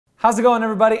How's it going,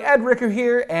 everybody? Ed Ricker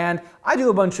here, and I do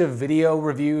a bunch of video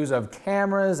reviews of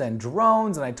cameras and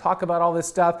drones, and I talk about all this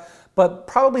stuff, but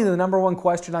probably the number one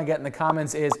question I get in the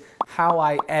comments is how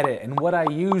I edit and what I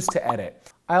use to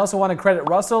edit. I also want to credit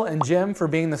Russell and Jim for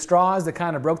being the straws that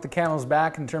kind of broke the camel's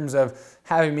back in terms of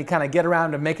having me kind of get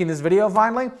around to making this video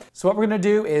finally. So what we're going to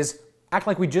do is act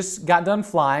like we just got done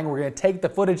flying. We're going to take the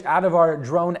footage out of our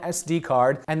drone SD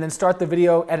card and then start the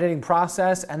video editing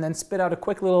process and then spit out a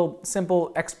quick little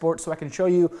simple export so I can show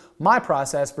you my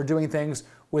process for doing things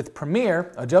with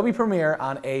Premiere, Adobe Premiere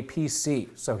on a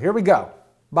PC. So here we go.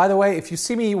 By the way, if you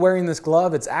see me wearing this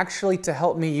glove, it's actually to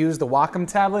help me use the Wacom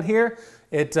tablet here.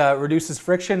 It reduces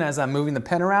friction as I'm moving the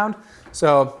pen around.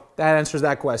 So that answers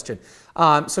that question.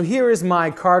 So here is my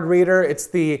card reader. It's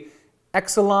the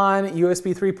Exelon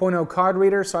USB 3.0 card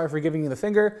reader. Sorry for giving you the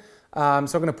finger. So I'm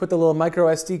going to put the little micro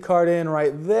SD card in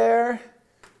right there.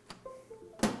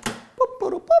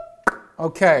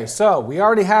 Okay, so we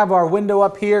already have our window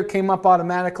up here. Came up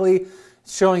automatically,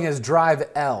 showing as drive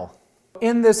L.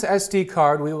 In this SD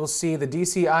card, we will see the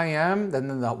DCIM,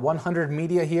 then the 100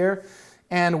 media here.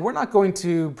 And we're not going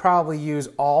to probably use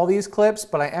all these clips,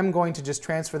 but I am going to just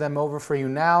transfer them over for you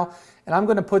now. And I'm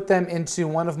going to put them into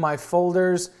one of my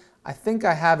folders. I think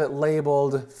I have it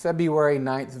labeled February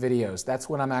 9th videos. That's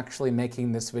when I'm actually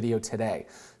making this video today.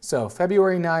 So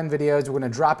February 9 videos, we're going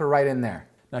to drop it right in there.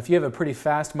 Now if you have a pretty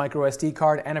fast micro SD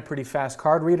card and a pretty fast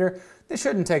card reader, this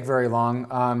shouldn't take very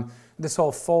long. This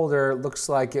whole folder looks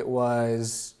like it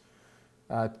was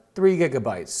 3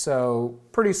 gigabytes, so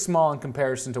pretty small in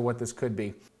comparison to what this could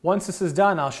be. Once this is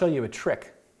done, I'll show you a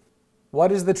trick.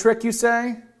 What is the trick, you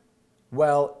say?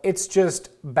 Well, it's just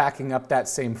backing up that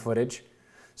same footage.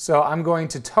 So I'm going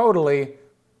to totally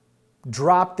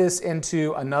drop this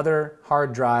into another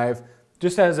hard drive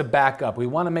just as a backup. We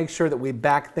want to make sure that we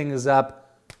back things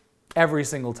up every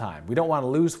single time. We don't want to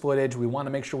lose footage. We want to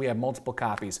make sure we have multiple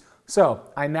copies. So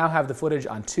I now have the footage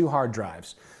on 2 hard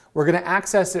drives. We're going to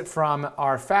access it from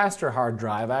our faster hard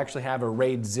drive. I actually have a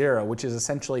RAID 0, which is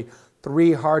essentially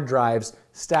 3 hard drives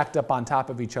stacked up on top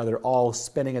of each other, all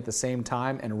spinning at the same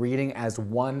time and reading as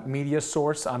one media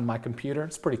source on my computer.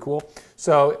 It's pretty cool.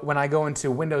 So when I go into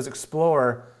Windows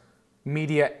Explorer,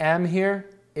 Media M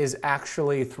here is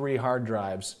actually 3 hard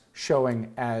drives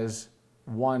showing as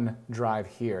one drive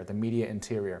here, the media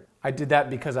interior. I did that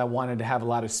because I wanted to have a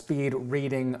lot of speed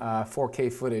reading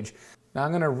 4K footage. Now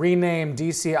I'm going to rename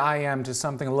DCIM to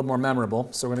something a little more memorable.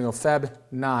 So we're going to go Feb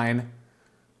 9.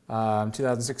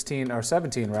 2016, or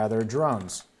 17 rather,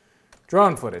 drones.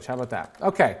 Drone footage, how about that?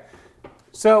 Okay,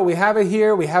 so we have it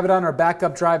here, we have it on our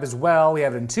backup drive as well, we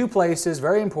have it in 2 places,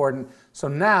 very important. So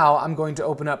now I'm going to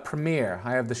open up Premiere.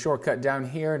 I have the shortcut down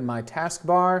here in my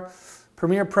taskbar.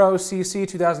 Premiere Pro CC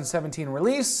 2017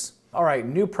 release. All right,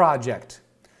 new project.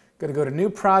 Gonna go to new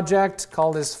project,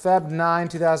 call this Feb 9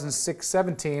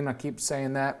 2017, I keep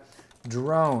saying that,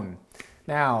 drone.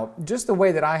 Now, just the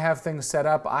way that I have things set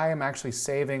up, I am actually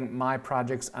saving my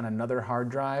projects on another hard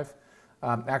drive.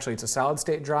 Actually, it's a solid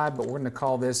state drive, but we're going to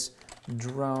call this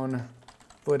drone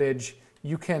footage.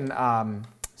 You can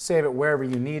save it wherever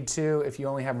you need to if you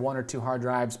only have 1 or 2 hard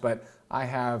drives, but I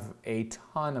have a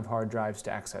ton of hard drives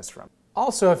to access from.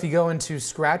 Also, if you go into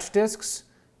scratch disks,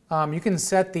 you can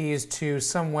set these to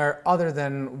somewhere other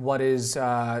than what is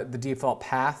the default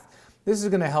path. This is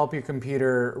going to help your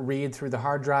computer read through the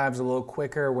hard drives a little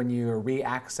quicker when you're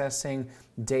re-accessing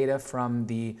data from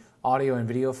the audio and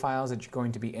video files that you're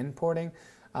going to be importing.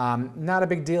 Not a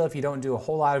big deal if you don't do a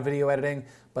whole lot of video editing,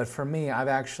 but for me, I've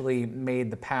actually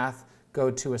made the path go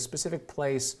to a specific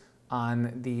place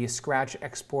on the Scratch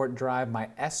export drive, my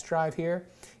S drive here,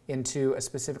 into a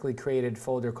specifically created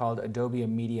folder called Adobe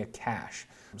Media Cache.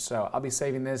 So I'll be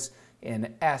saving this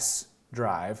in S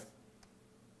drive.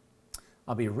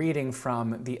 I'll be reading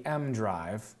from the M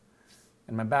drive,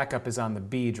 and my backup is on the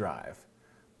B drive.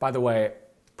 By the way,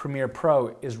 Premiere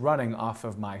Pro is running off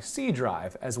of my C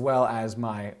drive, as well as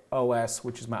my OS,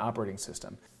 which is my operating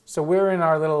system. So we're in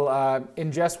our little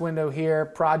ingest window here,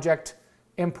 project,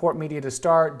 import media to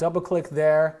start, double click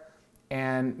there,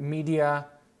 and media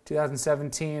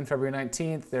 2017, February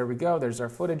 19th, there we go, there's our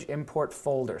footage import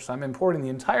folder. So I'm importing the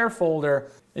entire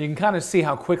folder, and you can kind of see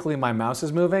how quickly my mouse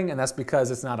is moving, and that's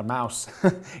because it's not a mouse,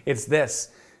 it's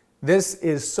this. This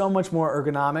is so much more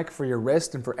ergonomic for your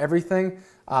wrist and for everything.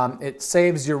 It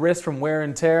saves your wrist from wear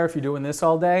and tear if you're doing this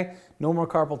all day. No more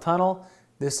carpal tunnel.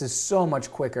 This is so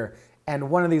much quicker. And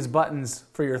one of these buttons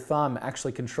for your thumb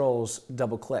actually controls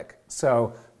double click.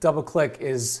 So double click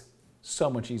is so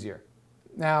much easier.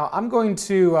 Now I'm going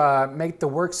to make the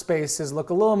workspaces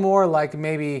look a little more like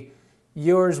maybe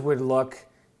yours would look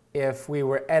if we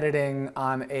were editing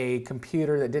on a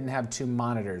computer that didn't have two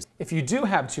monitors. If you do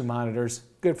have two monitors,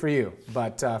 good for you,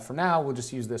 but for now we'll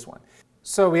just use this one.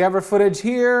 So we have our footage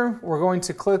here. We're going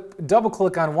to double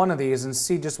click on one of these and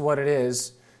see just what it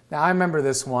is. Now I remember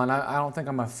this one. I don't think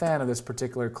I'm a fan of this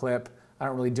particular clip. I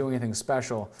don't really do anything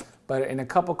special, but in a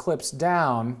couple clips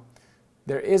down,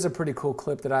 there is a pretty cool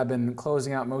clip that I've been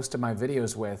closing out most of my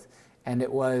videos with, and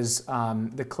it was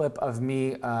the clip of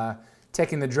me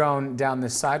taking the drone down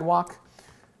this sidewalk.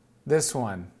 This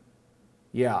one,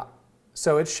 yeah.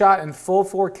 So it's shot in full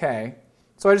 4K.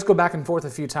 So I just go back and forth a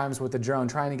few times with the drone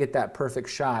trying to get that perfect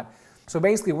shot. So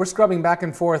basically we're scrubbing back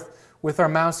and forth with our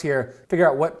mouse here, figure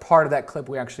out what part of that clip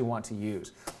we actually want to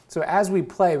use. So as we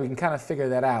play, we can kind of figure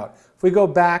that out. If we go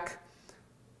back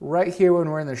right here when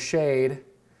we're in the shade,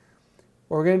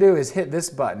 what we're going to do is hit this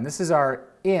button. This is our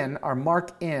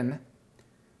mark in,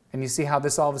 and you see how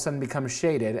this all of a sudden becomes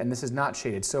shaded, and this is not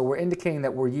shaded. So we're indicating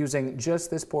that we're using just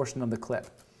this portion of the clip.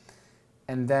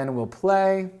 And then we'll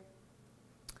play.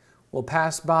 We'll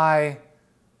pass by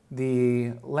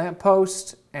the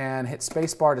lamppost and hit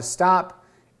spacebar to stop,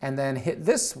 and then hit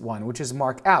this one, which is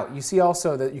mark out. You see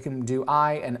also that you can do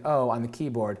I and O on the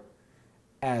keyboard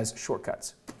as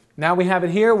shortcuts. Now we have it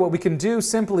here. What we can do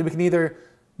simply, we can either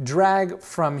drag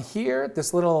from here,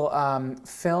 this little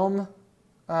film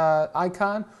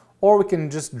icon, or we can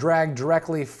just drag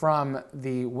directly from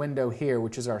the window here,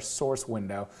 which is our source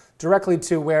window, directly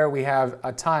to where we have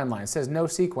a timeline. It says no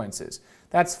sequences.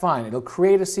 That's fine. It'll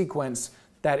create a sequence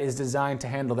that is designed to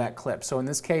handle that clip. So in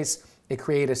this case, it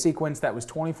created a sequence that was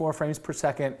 24 frames per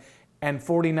second and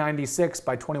 4096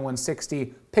 by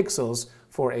 2160 pixels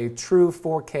for a true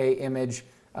 4K image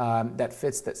that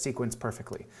fits that sequence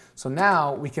perfectly. So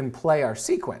now we can play our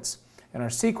sequence, and our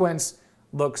sequence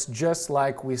looks just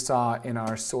like we saw in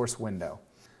our source window.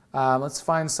 Let's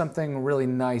find something really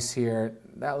nice here.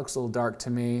 That looks a little dark to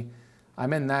me.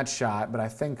 I'm in that shot, but I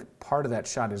think part of that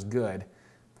shot is good.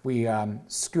 We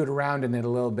scoot around in it a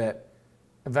little bit.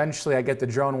 Eventually I get the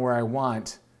drone where I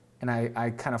want, and I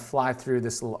kind of fly through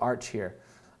this little arch here.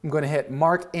 I'm going to hit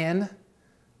mark in,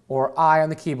 or I on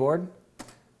the keyboard,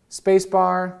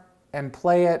 spacebar, and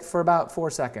play it for about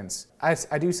 4 seconds.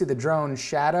 I do see the drone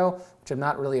shadow, which I'm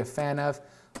not really a fan of,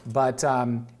 but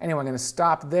anyway, I'm going to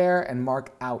stop there and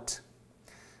mark out.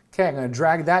 Okay, I'm going to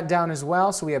drag that down as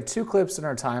well, so we have two clips in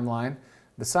our timeline,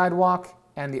 the sidewalk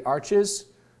and the arches.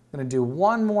 I'm going to do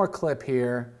one more clip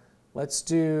here. Let's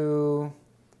do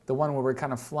the one where we're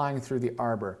kind of flying through the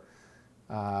arbor.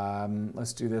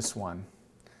 Let's do this one.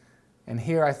 And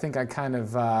here I think I kind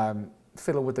of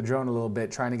fiddle with the drone a little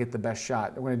bit, trying to get the best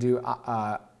shot. We're going to do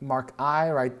mark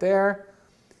I right there,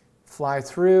 fly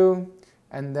through,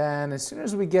 and then as soon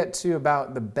as we get to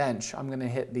about the bench, I'm going to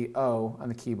hit the O on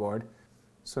the keyboard.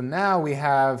 So now we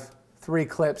have 3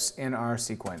 clips in our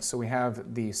sequence. So we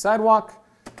have the sidewalk,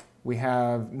 we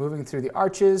have moving through the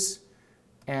arches,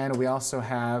 and we also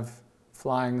have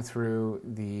flying through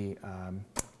the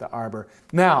arbor.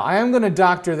 Now, I am going to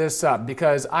doctor this up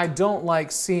because I don't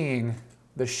like seeing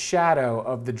the shadow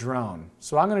of the drone.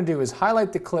 So what I'm going to do is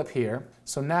highlight the clip here.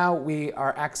 So now we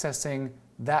are accessing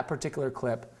that particular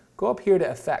clip. Go up here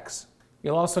to Effects.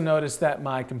 You'll also notice that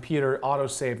my computer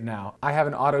autosaved now. I have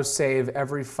an autosave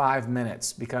every 5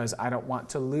 minutes because I don't want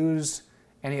to lose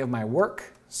any of my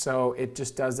work, so it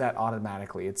just does that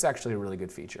automatically. It's actually a really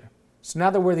good feature. So now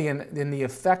that we're in the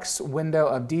effects window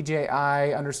of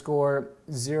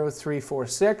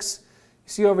DJI_0346, you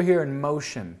see over here in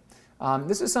motion.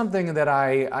 This is something that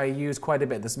I use quite a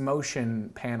bit, this motion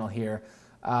panel here.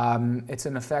 It's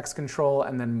an effects control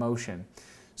and then motion.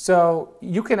 So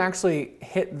you can actually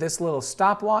hit this little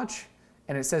stopwatch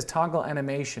and it says toggle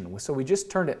animation. So we just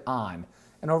turned it on,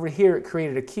 and over here it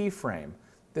created a keyframe.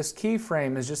 This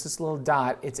keyframe is just this little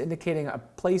dot. It's indicating a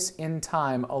place in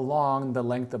time along the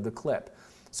length of the clip.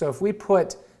 So if we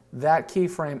put that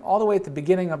keyframe all the way at the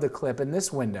beginning of the clip in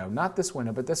this window, not this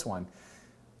window, but this one,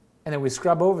 and then we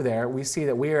scrub over there, we see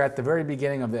that we are at the very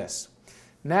beginning of this.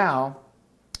 Now,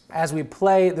 as we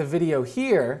play the video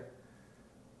here,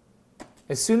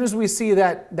 as soon as we see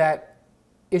that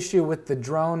issue with the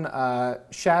drone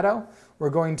shadow, we're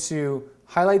going to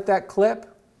highlight that clip.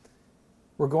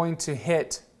 We're going to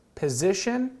hit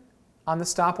position on the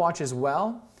stopwatch as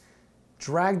well.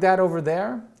 Drag that over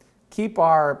there. Keep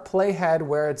our playhead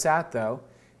where it's at though.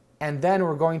 And then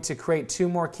we're going to create 2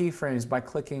 more keyframes by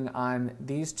clicking on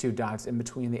these 2 dots in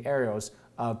between the arrows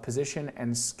of position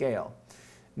and scale.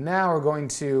 Now we're going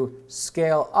to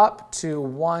scale up to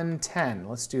 110.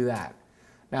 Let's do that.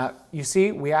 Now you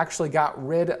see we actually got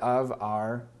rid of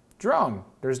our drone.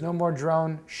 There's no more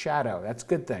drone shadow. That's a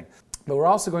good thing. But we're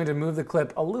also going to move the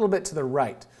clip a little bit to the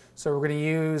right. So we're going to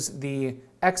use the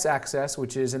x-axis,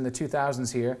 which is in the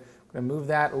 2000s here. We're going to move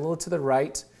that a little to the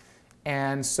right.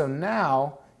 And so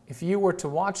now, if you were to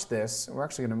watch this, we're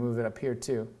actually going to move it up here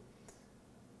too.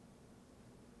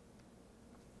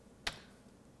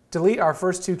 Delete our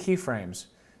first two keyframes.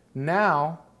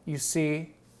 Now you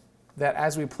see that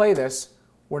as we play this,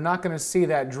 we're not going to see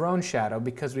that drone shadow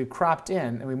because we've cropped in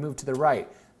and we moved to the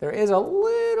right. There is a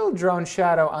little drone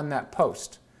shadow on that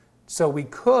post. So we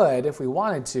could, if we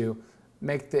wanted to,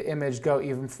 make the image go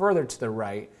even further to the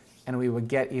right, and we would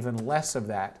get even less of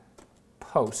that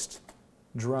post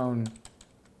drone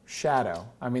shadow.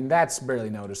 I mean, that's barely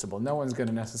noticeable. No one's going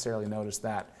to necessarily notice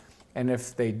that. And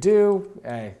if they do,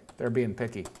 hey, they're being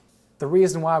picky. The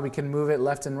reason why we can move it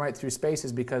left and right through space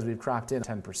is because we've cropped in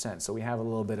 10%. So we have a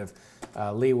little bit of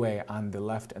leeway on the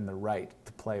left and the right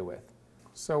to play with.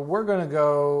 So we're going to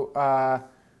go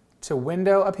to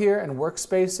Window up here and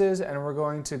Workspaces, and we're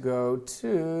going to go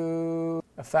to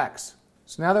Effects.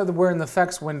 So now that we're in the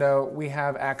Effects window, we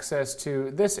have access to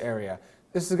this area.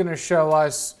 This is going to show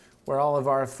us where all of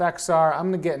our effects are. I'm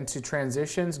going to get into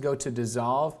Transitions, go to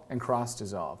Dissolve, and Cross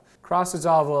Dissolve. Cross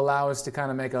Dissolve will allow us to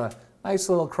kind of make a nice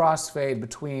little crossfade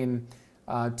between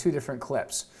two different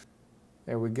clips.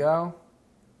 There we go.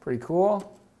 Pretty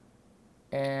cool.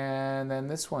 And then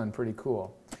this one, pretty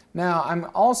cool. Now I'm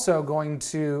also going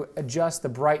to adjust the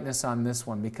brightness on this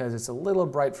one because it's a little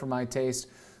bright for my taste.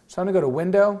 So I'm going to go to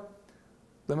Window,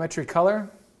 Lumetri Color.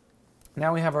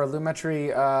 Now we have our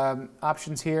Lumetri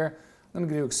options here. I'm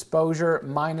going to do Exposure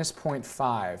minus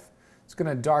 0.5. It's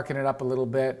going to darken it up a little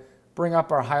bit. Bring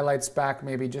up our highlights back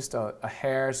maybe just a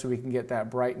hair so we can get that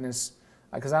brightness.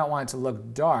 Because I don't want it to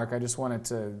look dark. I just want it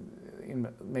to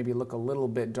maybe look a little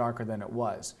bit darker than it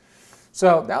was.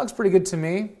 So that looks pretty good to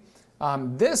me.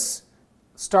 This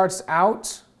starts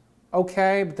out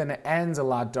okay, but then it ends a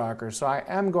lot darker. So I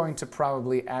am going to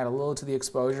probably add a little to the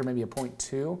exposure, maybe a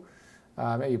 0.2,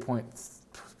 maybe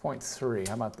 0.3.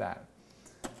 How about that?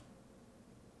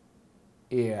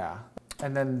 Yeah.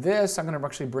 And then this, I'm going to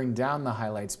actually bring down the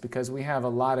highlights because we have a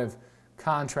lot of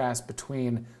contrast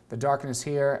between the darkness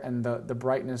here and the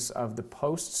brightness of the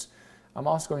posts. I'm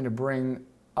also going to bring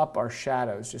up our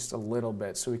shadows just a little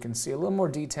bit so we can see a little more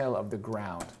detail of the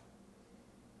ground.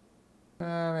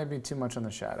 Maybe too much on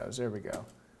the shadows. There we go.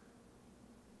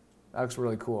 That looks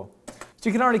really cool. So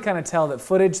you can already kind of tell that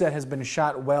footage that has been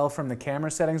shot well from the camera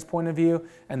settings point of view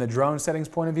and the drone settings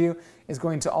point of view is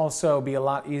going to also be a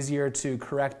lot easier to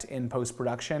correct in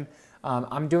post-production.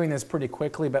 I'm doing this pretty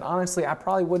quickly, but honestly, I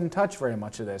probably wouldn't touch very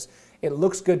much of this. It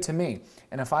looks good to me.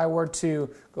 And if I were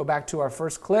to go back to our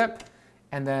first clip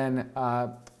and then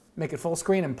make it full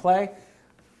screen and play,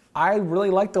 I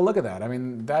really like the look of that. I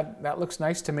mean, that looks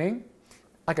nice to me.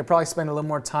 I could probably spend a little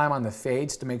more time on the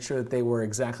fades to make sure that they were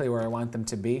exactly where I want them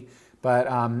to be. But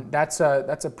that's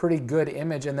a pretty good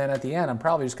image. And then at the end, I'm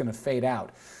probably just going to fade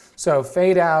out. So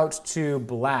fade out to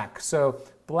black. So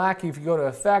black, if you go to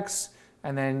Effects,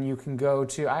 and then you can go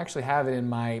to, I actually have it in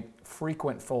my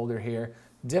frequent folder here,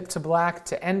 dip to black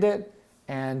to end it,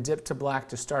 and dip to black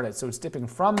to start it. So it's dipping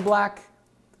from black,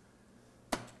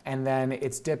 and then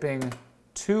it's dipping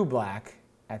to black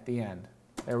at the end.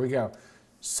 There we go.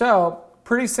 So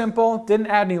pretty simple. Didn't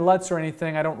add any LUTs or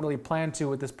anything. I don't really plan to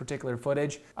with this particular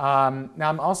footage. Now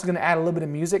I'm also going to add a little bit of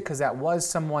music because that was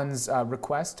someone's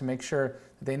request to make sure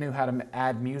that they knew how to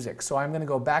add music. So I'm going to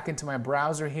go back into my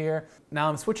browser here. Now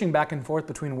I'm switching back and forth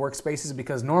between workspaces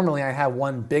because normally I have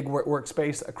one big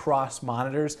workspace across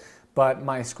monitors, but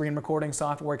my screen recording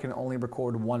software can only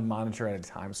record one monitor at a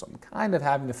time. So I'm kind of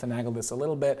having to finagle this a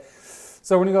little bit.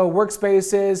 So we're going to go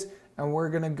Workspaces, and we're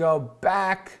going to go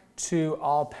back to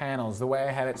all panels, the way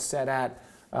I had it set at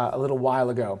a little while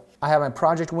ago. I have my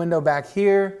project window back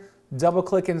here, double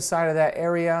click inside of that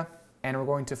area, and we're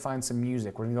going to find some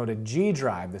music. We're going to go to G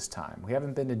Drive this time. We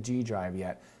haven't been to G Drive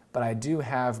yet, but I do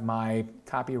have my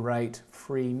copyright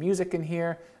free music in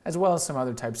here, as well as some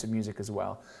other types of music as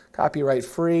well. Copyright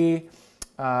free,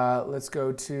 let's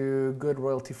go to good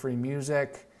royalty free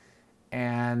music.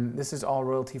 And this is all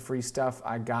royalty free stuff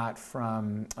I got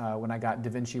from when I got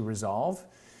DaVinci Resolve.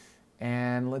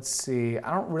 And let's see,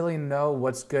 I don't really know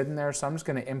what's good in there, so I'm just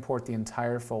going to import the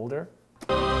entire folder.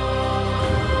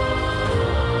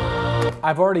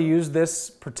 I've already used this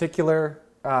particular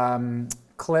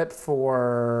clip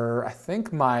for, I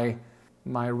think, my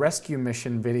rescue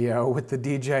mission video with the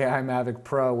DJI Mavic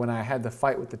Pro when I had the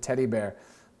fight with the teddy bear.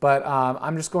 But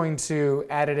I'm just going to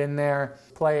add it in there,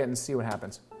 play it, and see what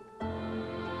happens.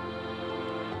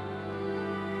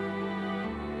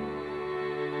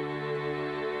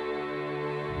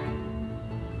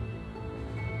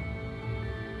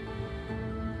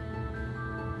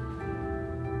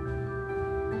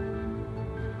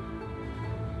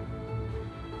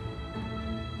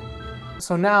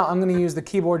 So now I'm going to use the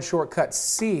keyboard shortcut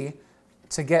C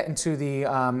to get into the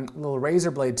little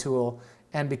razor blade tool.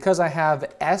 And because I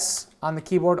have S on the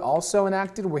keyboard also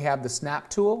enacted, we have the snap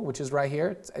tool, which is right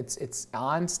here. It's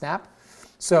on, snap.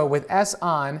 So with S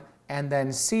on and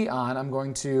then C on, I'm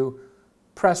going to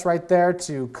press right there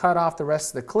to cut off the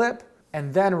rest of the clip.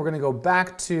 And then we're going to go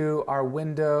back to our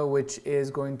window, which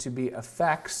is going to be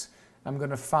effects. I'm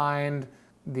going to find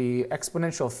the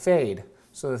exponential fade.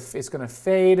 So it's going to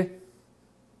fade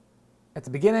at the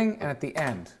beginning and at the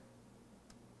end.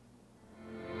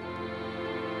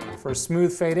 For a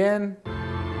smooth fade in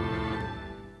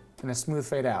and a smooth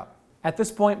fade out. At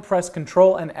this point, press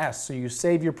Control and S so you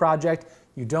save your project.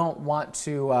 You don't want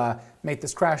to make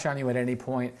this crash on you at any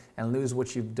point and lose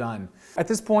what you've done. At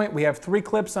this point, we have 3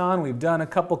 clips on. We've done a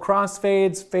couple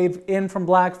crossfades, fade in from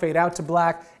black, fade out to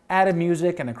black, added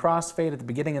music and a crossfade at the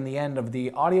beginning and the end of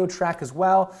the audio track as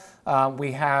well.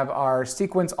 We have our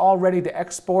sequence all ready to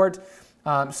export.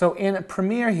 So in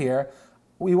Premiere here,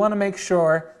 we want to make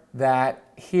sure that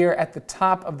here at the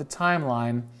top of the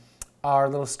timeline, our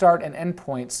little start and end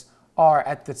points are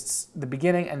at the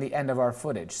beginning and the end of our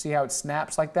footage. See how it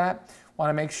snaps like that? Want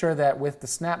to make sure that with the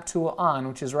snap tool on,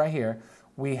 which is right here,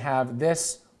 we have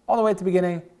this all the way at the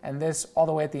beginning and this all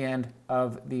the way at the end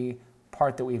of the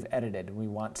part that we've edited. We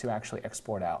want to actually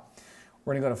export out.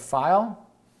 We're going to go to File,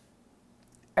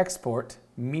 Export,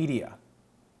 Media.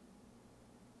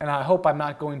 And I hope I'm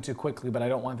not going too quickly, but I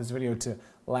don't want this video to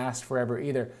last forever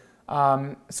either.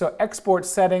 So export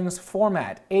settings,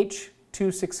 format,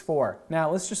 H.264.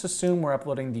 Now let's just assume we're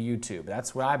uploading to YouTube.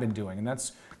 That's what I've been doing, and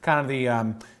that's kind of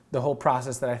the whole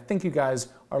process that I think you guys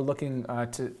are looking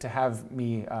to have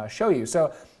me show you.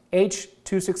 So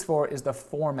H.264 is the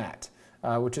format,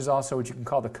 which is also what you can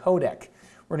call the codec.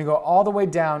 We're going to go all the way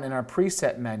down in our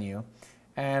preset menu,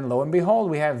 and lo and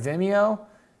behold, we have Vimeo,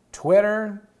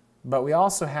 Twitter, but we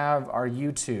also have our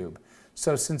YouTube.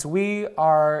 So since we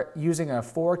are using a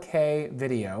 4K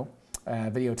video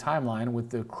timeline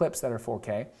with the clips that are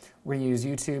 4K, we're going to use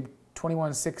YouTube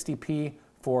 2160p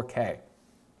 4K.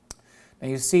 Now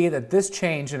you see that this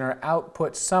change in our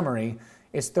output summary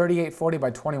is 3840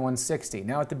 by 2160.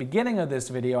 Now at the beginning of this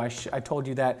video, I told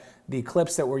you that the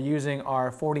clips that we're using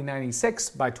are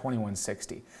 4096 by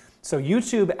 2160. So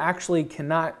YouTube actually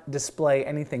cannot display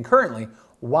anything currently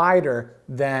wider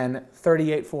than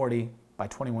 3840 by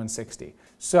 2160.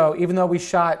 So even though we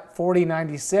shot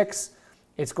 4096,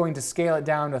 it's going to scale it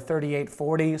down to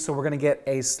 3840. So we're going to get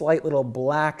a slight little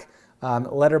black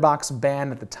letterbox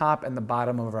band at the top and the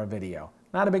bottom of our video.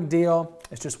 Not a big deal.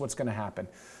 It's just what's going to happen.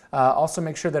 Also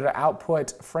make sure that our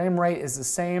output frame rate is the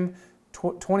same,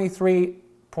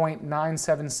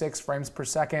 23.976 frames per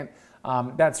second.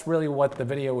 That's really what the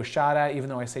video was shot at. Even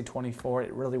though I say 24,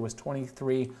 it really was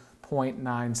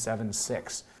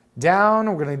 23.976.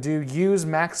 Down, we're going to do use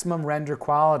maximum render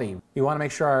quality. We want to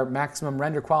make sure our maximum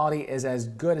render quality is as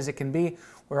good as it can be.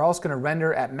 We're also going to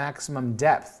render at maximum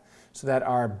depth so that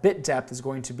our bit depth is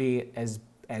going to be as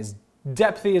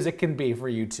depthy as it can be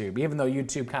for YouTube, even though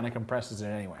YouTube kind of compresses it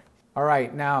anyway. All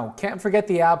right, now can't forget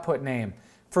the output name.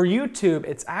 For YouTube,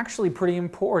 it's actually pretty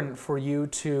important for you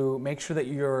to make sure that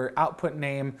your output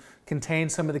name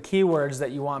contains some of the keywords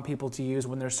that you want people to use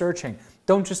when they're searching.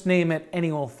 Don't just name it any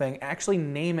old thing. Actually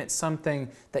name it something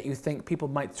that you think people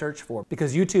might search for,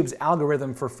 because YouTube's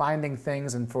algorithm for finding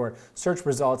things and for search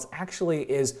results actually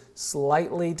is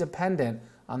slightly dependent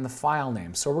on the file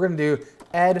name. So we're going to do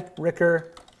Ed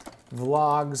Ricker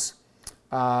Vlogs,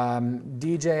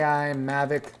 DJI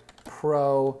Mavic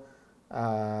Pro,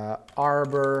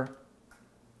 Arbor,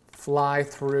 fly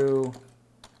through,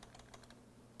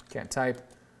 can't type,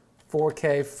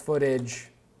 4K footage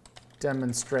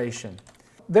demonstration.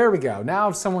 There we go. Now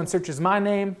if someone searches my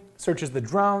name, searches the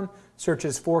drone,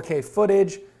 searches 4K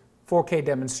footage, 4K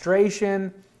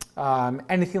demonstration,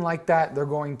 anything like that, they're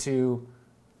going to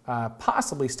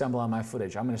possibly stumble on my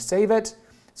footage. I'm going to save it.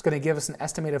 It's going to give us an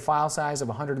estimated file size of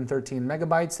 113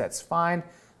 megabytes. That's fine.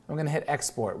 I'm going to hit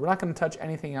export. We're not going to touch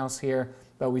anything else here,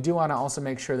 but we do want to also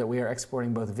make sure that we are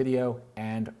exporting both video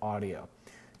and audio.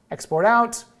 Export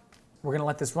out. We're going to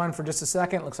let this run for just a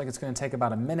second. Looks like it's going to take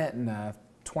about a minute and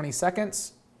 20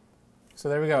 seconds. So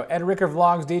there we go. Ed Ricker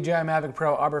Vlogs, DJI Mavic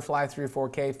Pro, Arbor Fly Through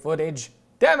 4K footage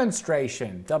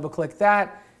demonstration. Double click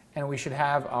that and we should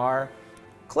have our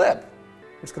clip.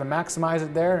 We're just going to maximize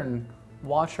it there and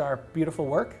watch our beautiful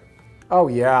work. Oh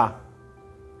yeah.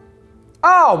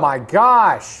 Oh my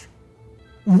gosh.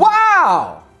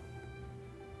 Wow.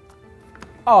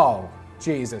 Oh,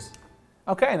 Jesus.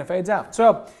 Okay, and it fades out.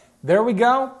 So there we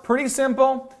go. Pretty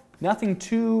simple. Nothing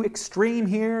too extreme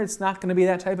here. It's not going to be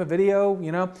that type of video,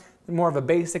 you know. more of a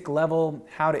basic level,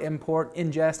 how to import,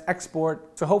 ingest,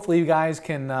 export. So hopefully you guys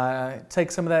can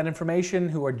take some of that information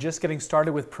who are just getting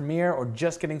started with Premiere or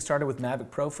just getting started with Mavic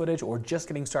Pro footage or just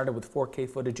getting started with 4K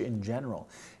footage in general.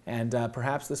 And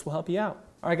perhaps this will help you out.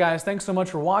 All right guys, thanks so much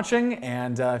for watching,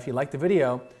 and if you liked the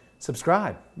video,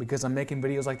 subscribe because I'm making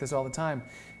videos like this all the time.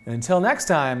 And until next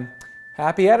time,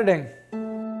 happy editing.